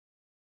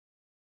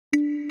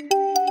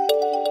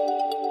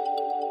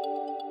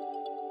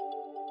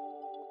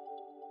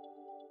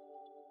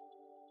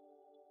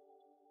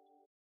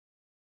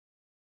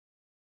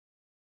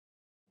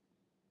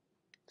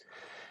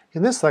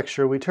In this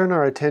lecture, we turn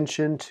our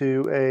attention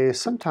to a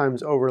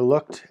sometimes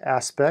overlooked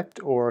aspect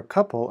or a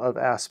couple of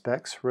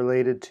aspects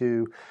related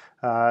to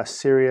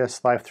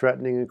serious,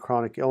 life-threatening, and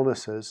chronic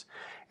illnesses.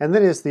 And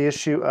that is the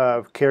issue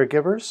of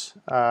caregivers,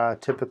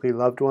 typically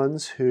loved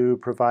ones who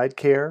provide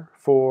care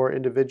for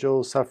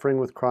individuals suffering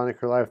with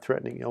chronic or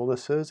life-threatening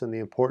illnesses and the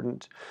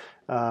important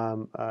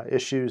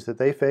issues that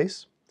they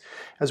face,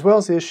 as well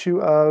as the issue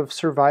of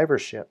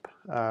survivorship,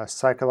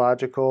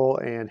 psychological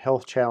and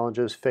health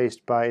challenges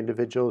faced by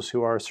individuals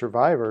who are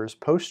survivors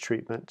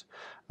post-treatment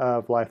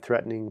of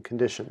life-threatening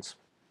conditions.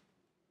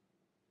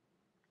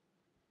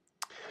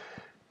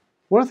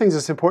 One of the things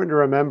that's important to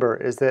remember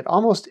is that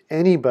almost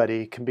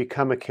anybody can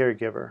become a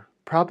caregiver.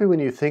 Probably when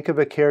you think of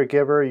a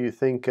caregiver, you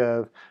think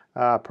of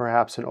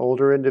perhaps an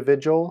older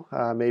individual,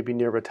 maybe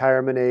near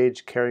retirement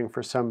age, caring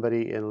for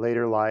somebody in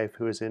later life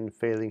who is in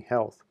failing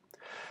health.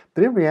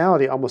 But in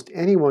reality, almost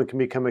anyone can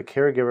become a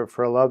caregiver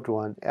for a loved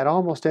one at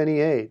almost any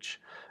age.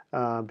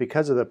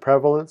 Because of the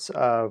prevalence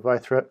of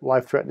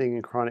life-threatening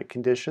and chronic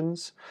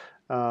conditions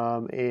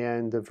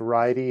and the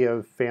variety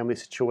of family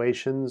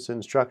situations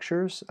and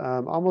structures,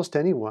 almost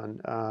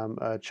anyone,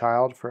 a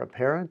child for a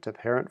parent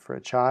for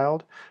a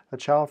child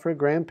for a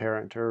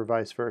grandparent, or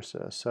vice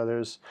versa. So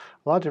there's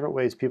a lot of different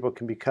ways people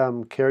can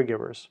become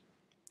caregivers.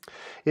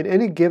 In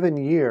any given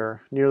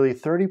year, nearly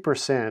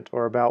 30%,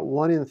 or about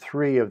 1 in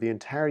 3 of the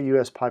entire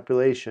U.S.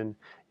 population,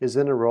 is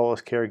in a role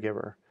as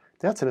caregiver.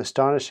 That's an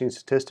astonishing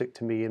statistic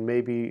to me, and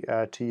maybe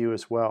to you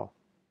as well.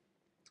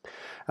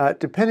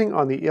 Depending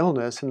on the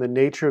illness and the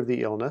nature of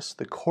the illness,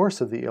 the course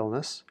of the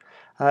illness,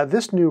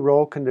 this new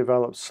role can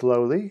develop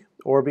slowly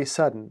or be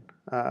sudden.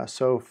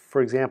 So,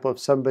 for example, if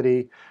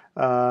somebody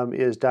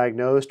is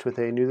diagnosed with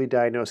a newly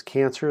diagnosed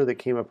cancer that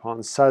came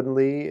upon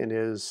suddenly and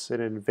is in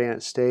an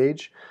advanced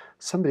stage,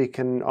 somebody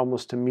can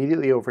almost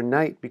immediately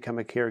overnight become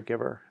a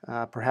caregiver.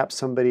 Perhaps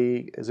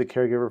somebody is a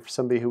caregiver for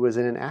somebody who was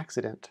in an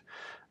accident.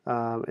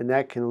 And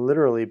that can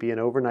literally be an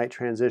overnight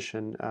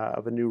transition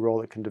of a new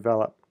role that can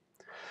develop.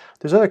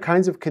 There's other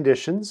kinds of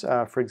conditions,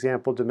 for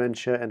example,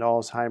 dementia and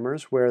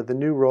Alzheimer's, where the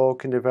new role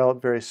can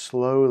develop very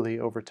slowly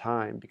over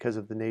time because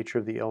of the nature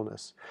of the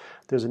illness.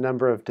 There's a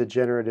number of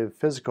degenerative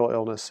physical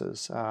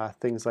illnesses,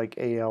 things like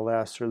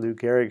ALS or Lou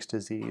Gehrig's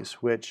disease,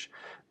 which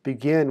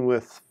begin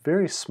with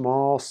very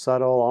small,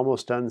 subtle,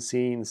 almost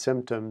unseen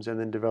symptoms and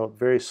then develop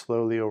very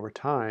slowly over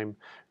time,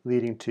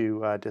 leading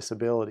to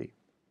disability.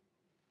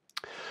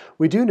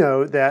 We do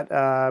know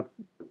that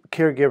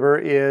caregiver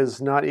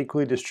is not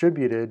equally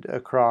distributed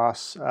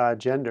across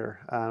gender.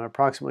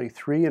 Approximately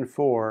 3 in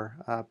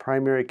 4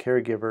 primary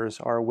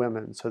caregivers are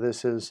women. So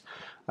this is,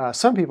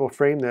 some people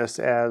frame this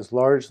as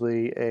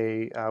largely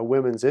a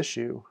women's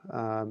issue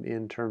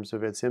in terms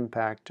of its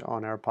impact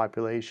on our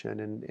population,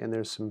 and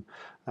there's some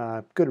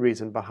good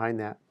reason behind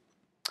that.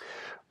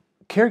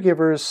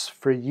 Caregivers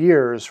for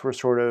years were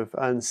sort of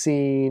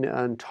unseen,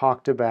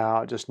 untalked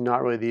about, just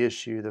not really the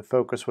issue. The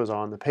focus was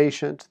on the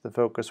patient, the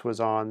focus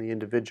was on the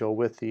individual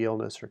with the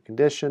illness or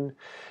condition,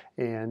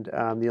 and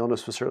the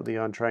illness was certainly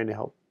on trying to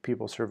help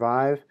people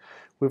survive.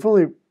 We've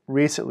only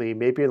recently,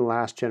 maybe in the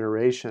last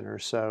generation or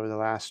so, the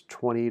last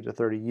 20 to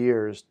 30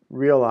 years,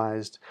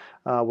 realized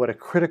what a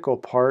critical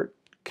part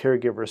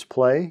caregivers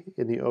play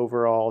in the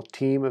overall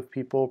team of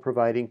people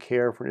providing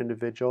care for an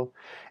individual,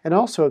 and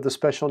also the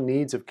special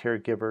needs of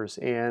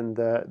caregivers and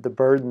the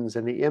burdens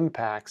and the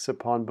impacts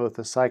upon both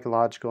the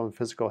psychological and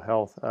physical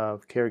health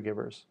of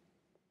caregivers.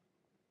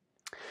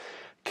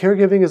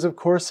 Caregiving is, of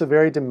course, a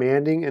very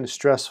demanding and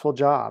stressful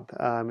job.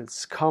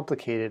 It's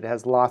complicated, it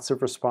has lots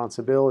of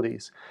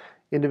responsibilities.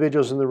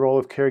 Individuals in the role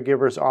of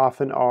caregivers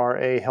often are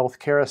a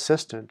healthcare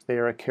assistant. They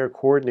are a care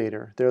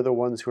coordinator. They're the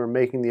ones who are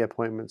making the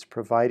appointments,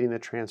 providing the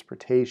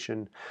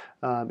transportation,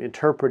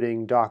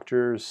 interpreting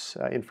doctors'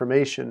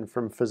 information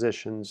from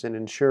physicians, and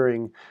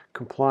ensuring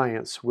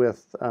compliance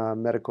with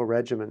medical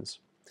regimens.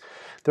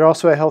 They're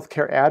also a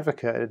healthcare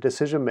advocate, a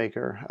decision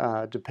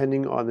maker,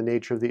 depending on the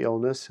nature of the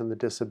illness and the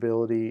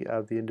disability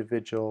of the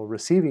individual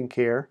receiving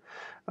care.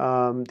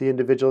 The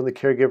individual in the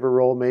caregiver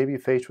role may be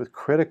faced with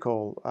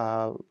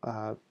critical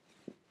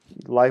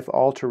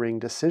life-altering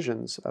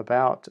decisions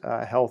about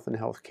health and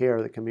health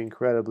care that can be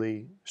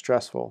incredibly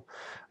stressful.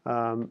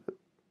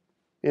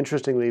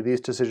 Interestingly, these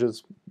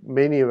decisions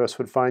many of us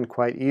would find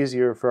quite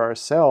easier for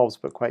ourselves,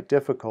 but quite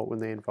difficult when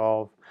they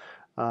involve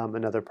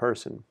another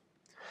person.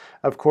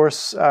 Of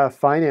course,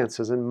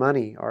 finances and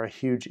money are a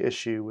huge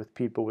issue with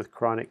people with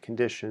chronic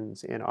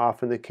conditions, and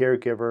often the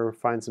caregiver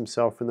finds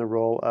himself in the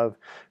role of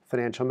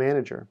financial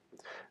manager.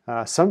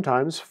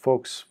 Sometimes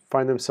folks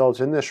find themselves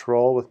in this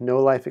role with no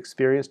life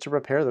experience to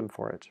prepare them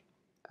for it.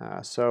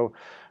 So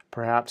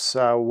perhaps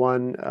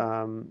one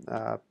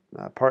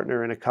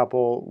partner in a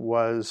couple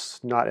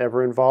was not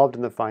ever involved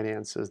in the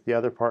finances. The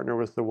other partner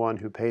was the one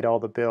who paid all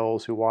the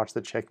bills, who watched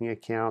the checking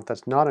account.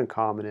 That's not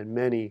uncommon in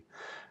many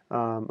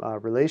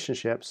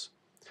relationships.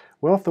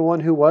 Well, if the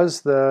one who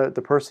was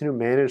the person who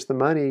managed the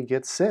money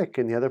gets sick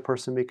and the other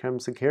person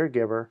becomes the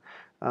caregiver,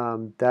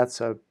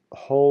 that's a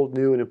whole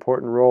new and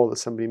important role that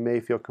somebody may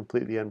feel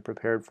completely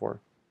unprepared for.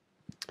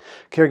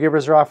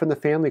 Caregivers are often the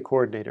family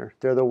coordinator.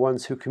 They're the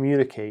ones who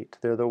communicate.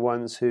 They're the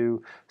ones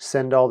who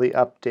send all the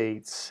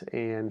updates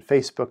and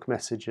Facebook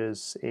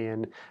messages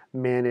and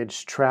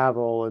manage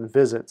travel and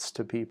visits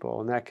to people,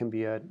 and that can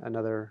be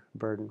another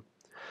burden.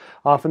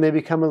 Often they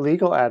become a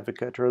legal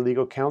advocate or a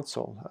legal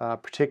counsel,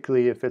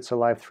 particularly if it's a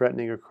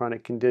life-threatening or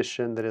chronic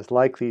condition that is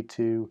likely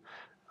to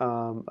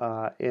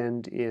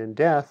end in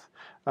death.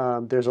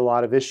 There's a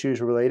lot of issues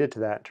related to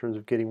that in terms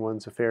of getting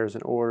one's affairs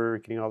in order,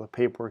 getting all the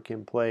paperwork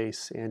in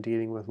place, and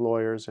dealing with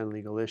lawyers and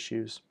legal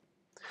issues.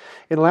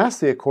 And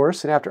lastly, of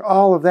course, and after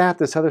all of that,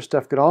 this other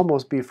stuff could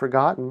almost be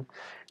forgotten,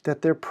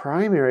 that their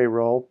primary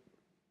role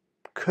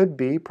could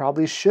be,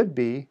 probably should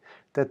be,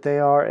 that they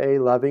are a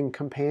loving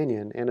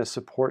companion and a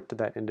support to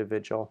that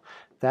individual.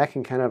 That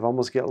can kind of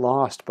almost get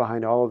lost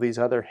behind all of these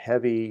other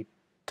heavy,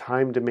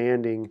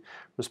 time-demanding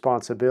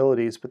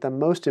responsibilities, but the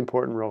most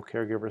important role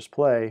caregivers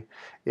play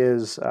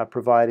is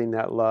providing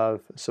that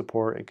love,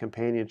 support, and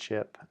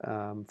companionship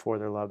for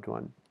their loved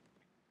one.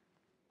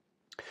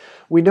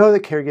 We know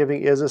that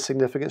caregiving is a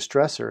significant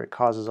stressor. It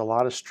causes a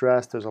lot of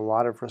stress. There's a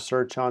lot of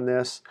research on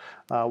this.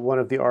 One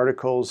of the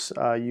articles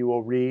you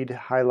will read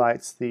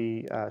highlights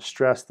the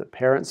stress that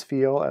parents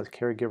feel as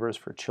caregivers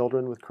for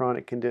children with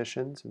chronic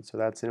conditions, and so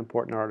that's an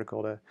important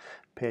article to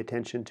pay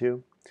attention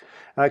to.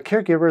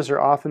 Caregivers are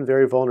often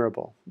very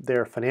vulnerable.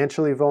 They're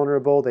financially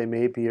vulnerable. They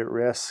may be at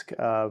risk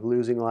of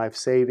losing life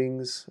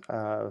savings,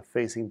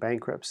 facing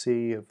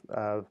bankruptcy,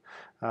 of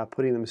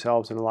putting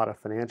themselves in a lot of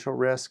financial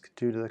risk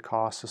due to the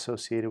costs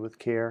associated with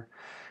care.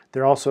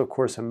 They're also, of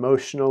course,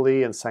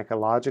 emotionally and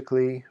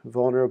psychologically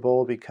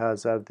vulnerable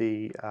because of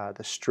the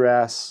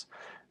stress,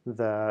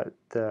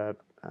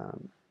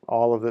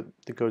 all of it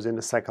that goes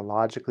into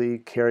psychologically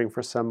caring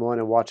for someone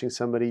and watching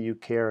somebody you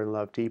care and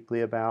love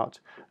deeply about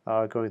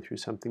going through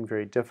something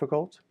very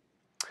difficult.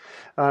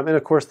 And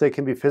of course, they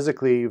can be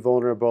physically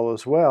vulnerable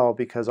as well,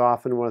 because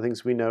often one of the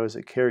things we know is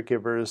that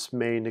caregivers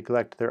may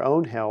neglect their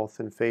own health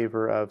in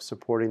favor of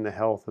supporting the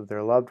health of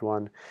their loved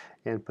one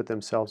and put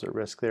themselves at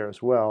risk there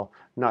as well,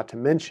 not to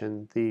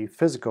mention the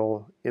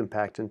physical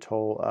impact and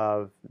toll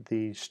of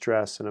the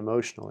stress and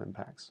emotional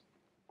impacts.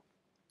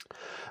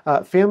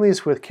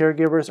 Families with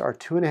caregivers are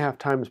 2.5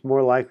 times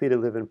more likely to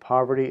live in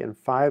poverty and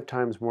 5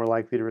 times more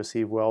likely to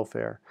receive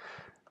welfare.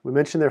 We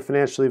mentioned they're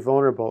financially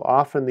vulnerable.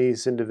 Often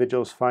these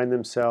individuals find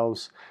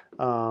themselves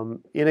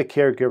in a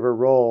caregiver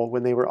role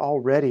when they were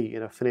already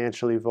in a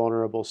financially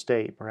vulnerable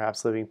state,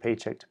 perhaps living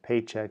paycheck to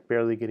paycheck,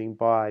 barely getting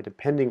by,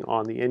 depending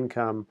on the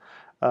income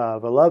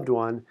of a loved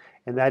one,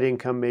 and that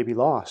income may be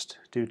lost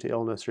due to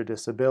illness or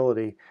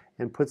disability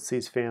and puts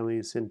these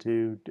families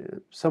into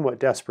somewhat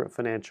desperate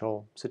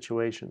financial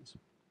situations.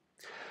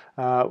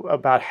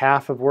 About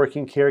half of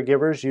working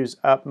caregivers use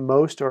up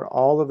most or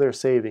all of their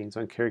savings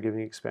on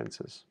caregiving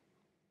expenses.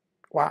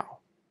 Wow,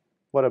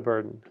 what a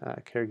burden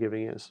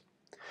caregiving is.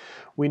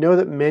 We know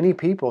that many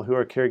people who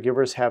are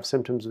caregivers have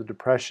symptoms of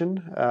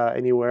depression.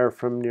 Anywhere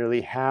from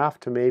nearly half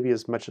to maybe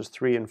as much as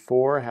 3 in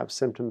 4 have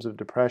symptoms of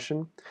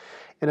depression.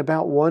 And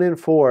about 1 in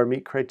 4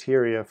 meet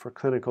criteria for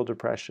clinical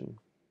depression.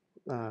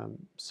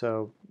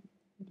 So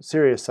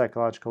serious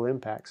psychological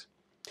impacts.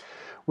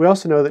 We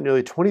also know that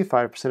nearly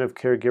 25% of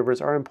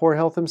caregivers are in poor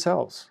health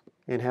themselves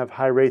and have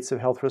high rates of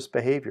health risk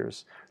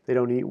behaviors. They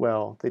don't eat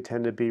well. They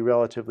tend to be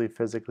relatively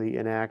physically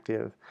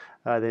inactive.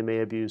 They may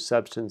abuse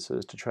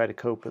substances to try to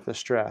cope with the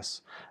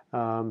stress.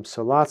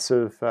 So lots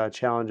of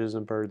challenges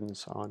and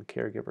burdens on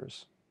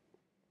caregivers.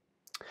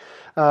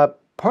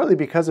 Partly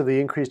because of the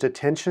increased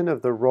attention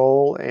of the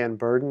role and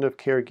burden of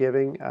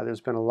caregiving,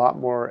 there's been a lot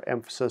more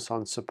emphasis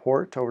on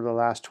support over the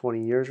last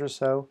 20 years or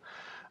so.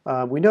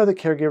 We know that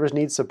caregivers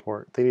need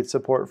support. They need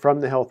support from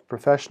the health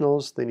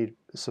professionals, they need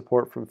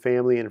support from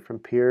family and from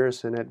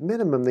peers, and at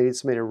minimum they need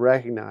somebody to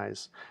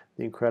recognize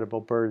the incredible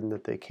burden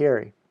that they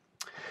carry.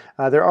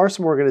 There are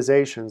some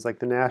organizations like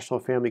the National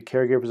Family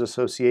Caregivers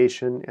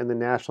Association and the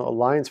National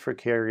Alliance for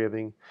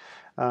Caregiving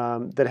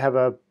that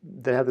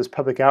have this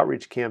public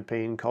outreach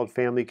campaign called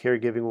Family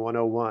Caregiving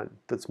 101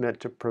 that's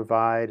meant to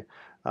provide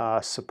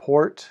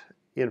support,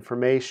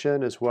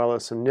 information, as well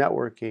as some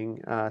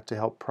networking to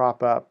help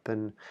prop up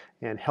and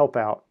help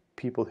out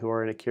people who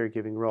are in a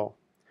caregiving role.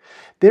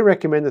 They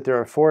recommend that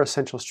there are 4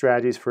 essential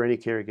strategies for any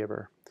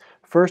caregiver.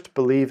 First,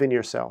 believe in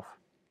yourself.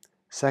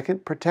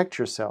 Second, protect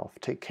yourself.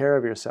 Take care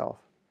of yourself.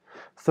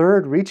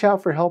 Third, reach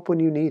out for help when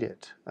you need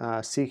it,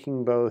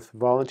 seeking both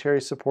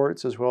voluntary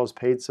supports as well as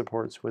paid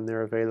supports when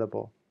they're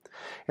available.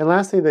 And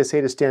lastly, they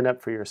say to stand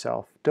up for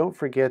yourself. Don't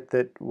forget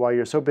that while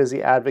you're so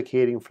busy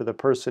advocating for the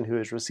person who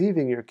is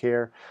receiving your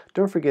care,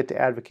 don't forget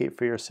to advocate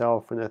for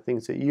yourself and the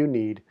things that you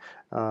need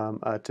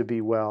to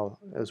be well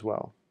as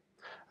well.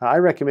 I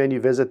recommend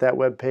you visit that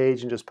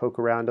webpage and just poke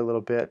around a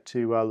little bit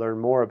to learn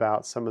more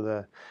about some of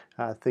the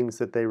things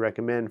that they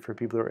recommend for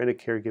people who are in a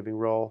caregiving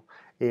role.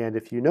 And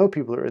if you know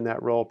people who are in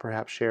that role,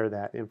 perhaps share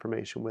that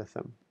information with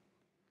them.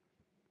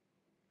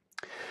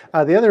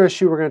 The other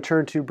issue we're going to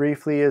turn to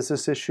briefly is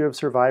this issue of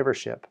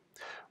survivorship.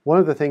 One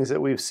of the things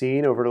that we've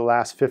seen over the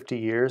last 50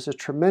 years is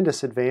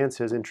tremendous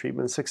advances in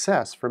treatment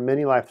success for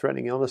many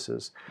life-threatening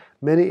illnesses.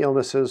 Many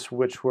illnesses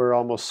which were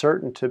almost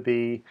certain to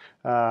be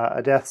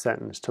a death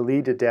sentence, to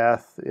lead to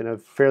death in a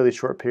fairly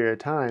short period of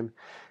time.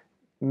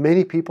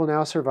 Many people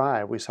now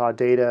survive. We saw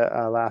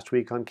data last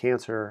week on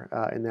cancer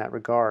in that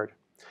regard.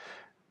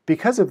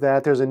 Because of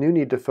that, there's a new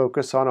need to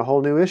focus on a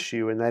whole new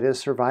issue, and that is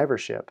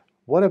survivorship.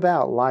 What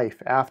about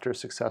life after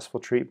successful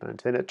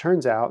treatment? And it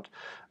turns out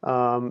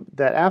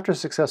that after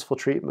successful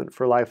treatment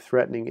for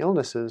life-threatening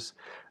illnesses,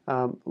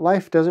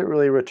 life doesn't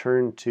really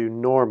return to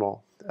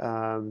normal.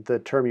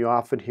 The term you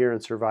often hear in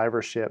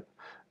survivorship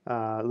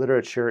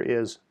literature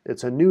is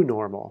it's a new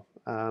normal.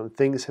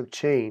 Things have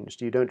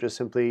changed. You don't just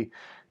simply,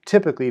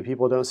 typically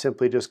people don't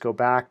simply just go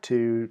back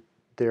to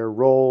their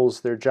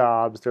roles, their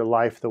jobs, their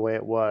life the way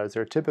it was.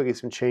 There are typically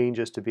some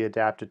changes to be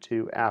adapted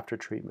to after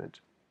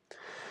treatment.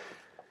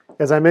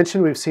 As I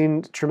mentioned, we've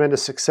seen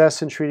tremendous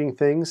success in treating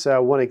things.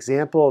 One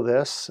example of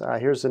this,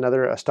 here's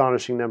another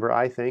astonishing number,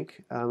 I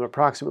think.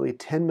 Approximately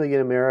 10 million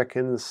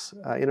Americans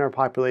in our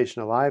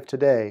population alive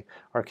today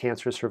are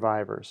cancer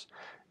survivors,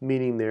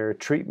 meaning their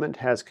treatment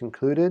has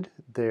concluded,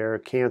 their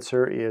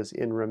cancer is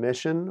in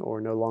remission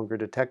or no longer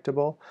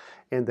detectable,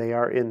 and they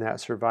are in that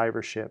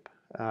survivorship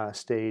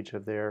stage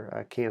of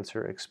their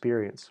cancer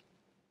experience.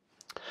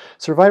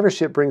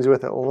 Survivorship brings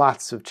with it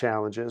lots of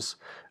challenges.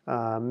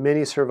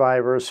 Many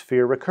survivors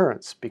fear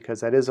recurrence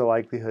because that is a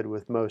likelihood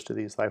with most of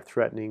these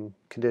life-threatening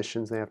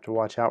conditions. They have to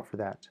watch out for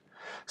that.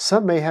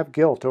 Some may have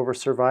guilt over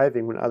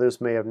surviving when others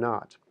may have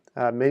not.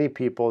 Many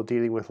people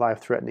dealing with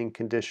life-threatening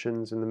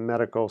conditions in the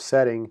medical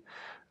setting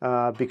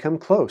become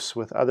close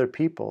with other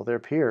people, their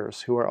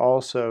peers, who are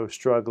also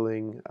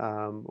struggling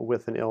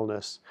with an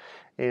illness.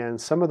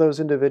 And some of those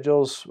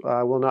individuals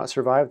will not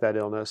survive that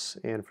illness.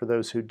 And for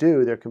those who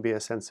do, there can be a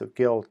sense of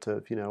guilt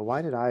of,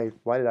 why did I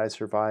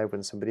survive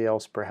when somebody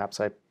else, perhaps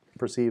I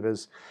perceive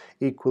as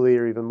equally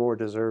or even more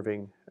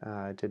deserving,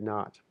 did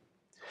not.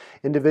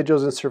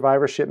 Individuals in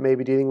survivorship may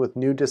be dealing with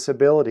new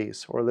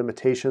disabilities or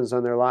limitations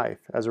on their life.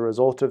 As a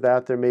result of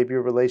that, there may be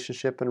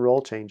relationship and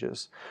role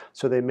changes.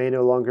 So they may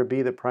no longer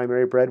be the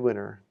primary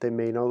breadwinner. They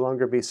may no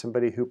longer be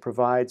somebody who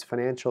provides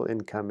financial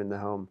income in the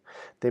home.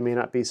 They may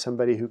not be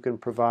somebody who can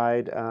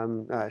provide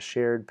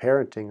shared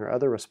parenting or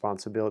other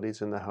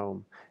responsibilities in the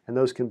home. And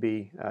those can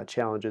be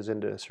challenges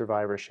into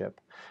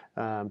survivorship.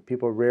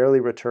 People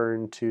rarely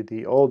return to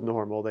the old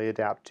normal. They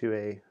adapt to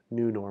a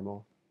new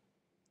normal.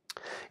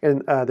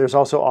 And there's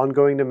also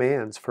ongoing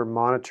demands for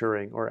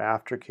monitoring or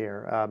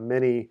aftercare.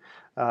 Many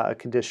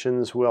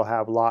conditions will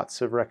have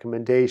lots of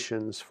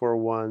recommendations for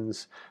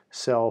one's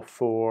self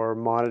for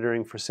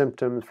monitoring for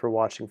symptoms, for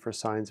watching for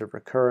signs of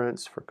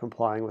recurrence, for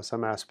complying with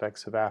some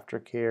aspects of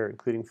aftercare,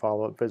 including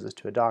follow-up visits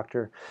to a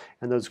doctor,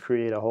 and those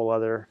create a whole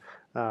other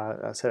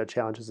set of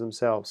challenges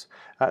themselves.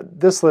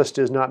 This list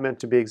is not meant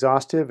to be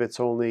exhaustive. It's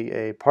only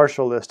a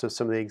partial list of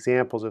some of the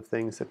examples of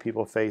things that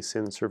people face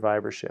in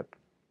survivorship.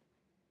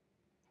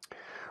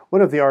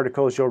 One of the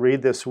articles you'll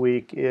read this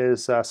week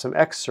is some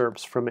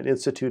excerpts from an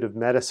Institute of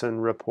Medicine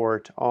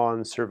report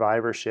on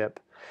survivorship.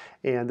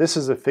 And this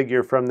is a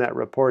figure from that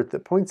report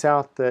that points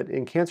out that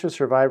in cancer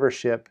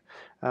survivorship,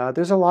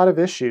 there's a lot of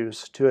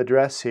issues to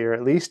address here,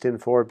 at least in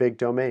 4 big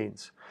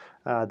domains.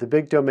 The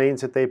big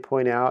domains that they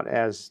point out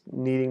as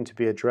needing to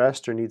be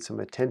addressed or need some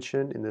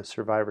attention in the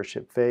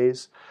survivorship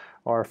phase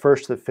are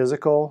first the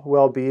physical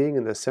well-being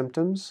and the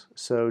symptoms,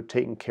 so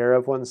taking care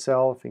of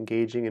oneself,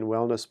 engaging in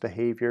wellness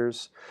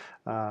behaviors,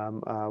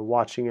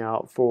 watching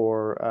out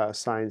for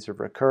signs of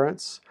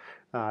recurrence,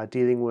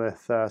 dealing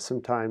with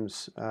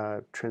sometimes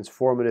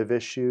transformative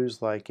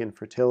issues like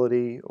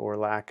infertility or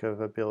lack of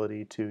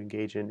ability to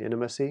engage in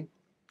intimacy.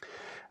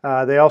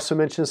 They also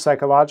mention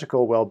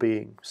psychological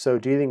well-being, so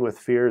dealing with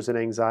fears and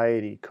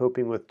anxiety,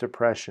 coping with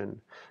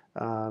depression.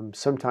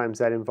 Sometimes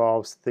that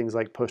involves things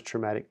like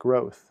post-traumatic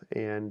growth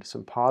and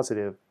some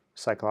positive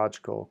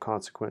psychological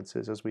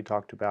consequences, as we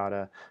talked about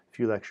a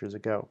few lectures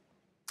ago.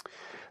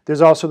 There's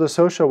also the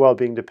social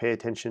well-being to pay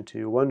attention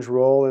to, one's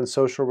role in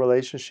social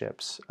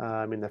relationships,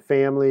 in the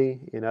family,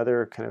 in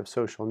other kind of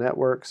social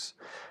networks,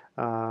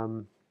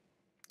 work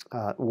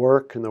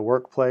in the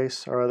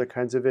workplace are other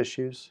kinds of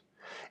issues.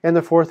 And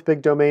the 4th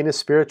big domain is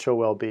spiritual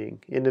well-being,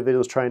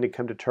 individuals trying to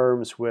come to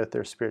terms with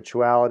their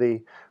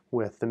spirituality,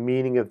 with the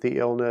meaning of the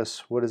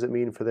illness, what does it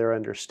mean for their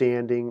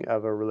understanding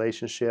of a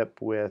relationship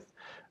with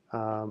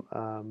their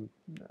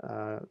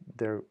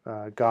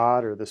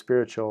God or the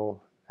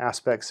spiritual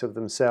aspects of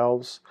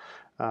themselves,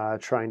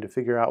 trying to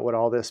figure out what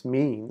all this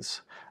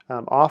means.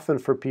 Often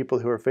for people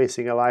who are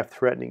facing a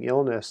life-threatening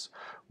illness,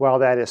 while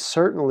that is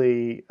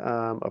certainly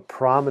a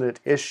prominent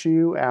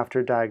issue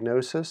after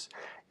diagnosis,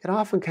 it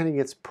often kind of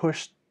gets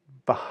pushed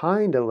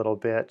behind a little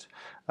bit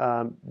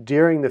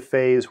during the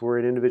phase where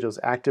an individual is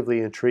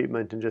actively in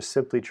treatment and just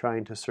simply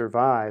trying to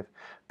survive,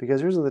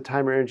 because there isn't the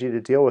time or energy to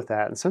deal with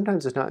that. And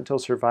sometimes it's not until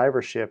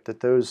survivorship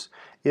that those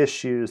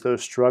issues,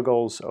 those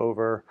struggles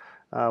over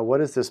what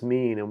does this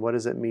mean and what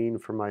does it mean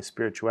for my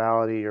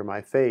spirituality or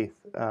my faith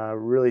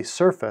really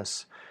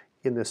surface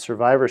in the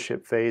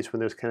survivorship phase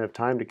when there's kind of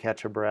time to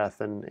catch a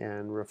breath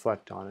and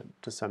reflect on it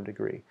to some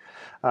degree.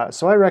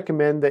 So I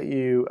recommend that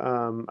you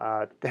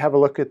have a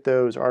look at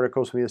those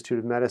articles from the Institute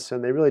of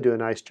Medicine. They really do a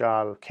nice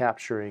job of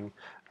capturing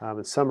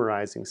and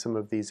summarizing some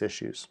of these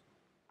issues.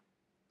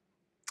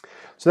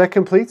 So that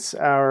completes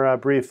our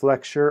brief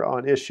lecture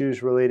on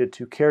issues related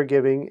to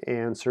caregiving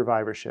and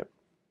survivorship.